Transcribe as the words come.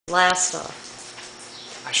Blast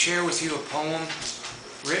off. I share with you a poem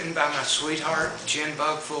written by my sweetheart, Jinn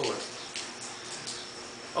Fuller.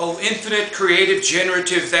 O infinite creative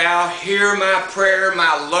generative thou, hear my prayer,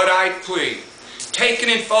 my Luddite plea. Take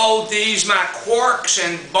and enfold these my quarks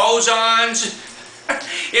and bosons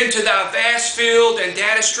into thy vast field and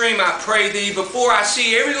datastream, I pray thee, before I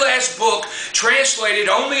see every last book translated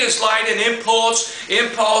only as light and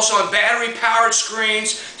impulse on battery-powered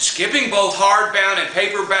screens, skipping both hardbound and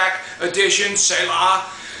paperback editions, Selah.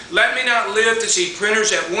 Let me not live to see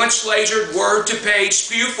printers at once lasered word to page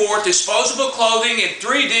spew forth disposable clothing in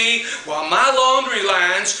 3D while my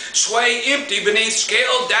laundrylines sway empty beneath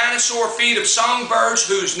scaled dinosaur feet of songbirds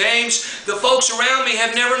whose names the folks around me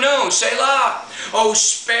have never known. Selah. Oh,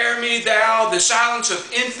 spare me thou the silence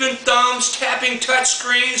of infant thumbs tapping touch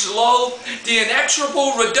screens, lo, the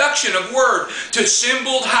inexorable reduction of word to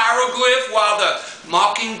symboled hieroglyph while the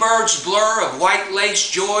mockingbird's blur of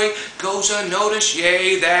whitelaced joy goes unnoticed.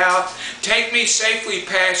 Yea, thou take me safely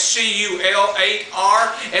past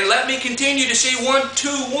CUL8R and let me continue to see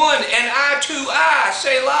 121 and eye to eye.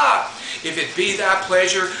 Selah. If it be thy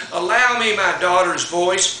pleasure, allow me my daughter's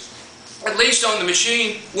voice, at least on the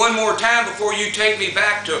machine, one more time before you take me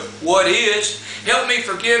back to what is. Help me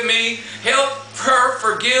forgive me. Help her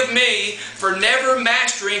forgive me for never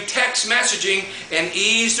mastering text messaging and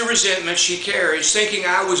ease the resentment she carries, thinking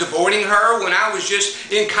I was avoiding her when I was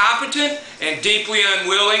just incompetent and deeply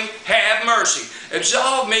unwilling. Have mercy.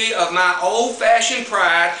 Absolve me of my old-fashioned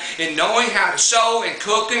pride in knowing how to sew and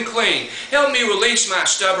cook and clean. Help me release my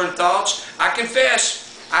stubborn thoughts. I confess,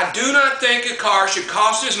 I do not think a car should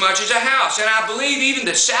cost as much as a house, and I believe even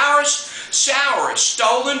the sourest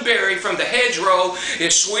stolen berry from the hedgerow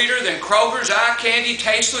is sweeter than Kroger's eye candy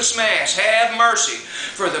tasteless mass. Have mercy.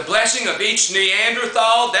 For the blessing of each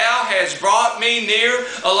Neanderthal thou hast brought me near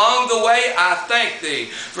along the way, I thank thee.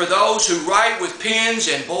 For those who write with pens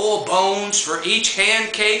and boil bones, for each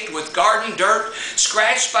hand caked with garden dirt,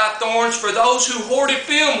 scratched by thorns, for those who hoarded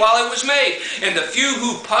film while it was made, and the few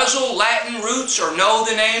who puzzle Latin roots or know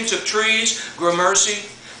the names of trees, gramercy.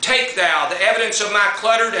 Take thou the evidence of my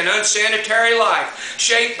cluttered and unsanitary life,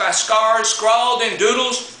 shaped by scars scrawled in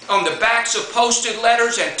doodles on the backs of posted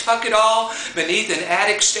letters, and tuck it all beneath an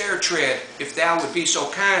attic stair tread, if thou would be so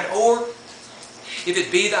kind. Or, if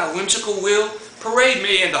it be thy whimsical will, parade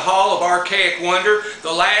me in the hall of archaic wonder,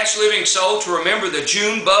 the last living soul to remember the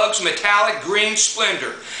June bug's metallic green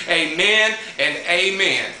splendor. Amen and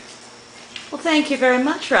amen. Well, thank you very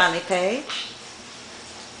much, Ronnie Page.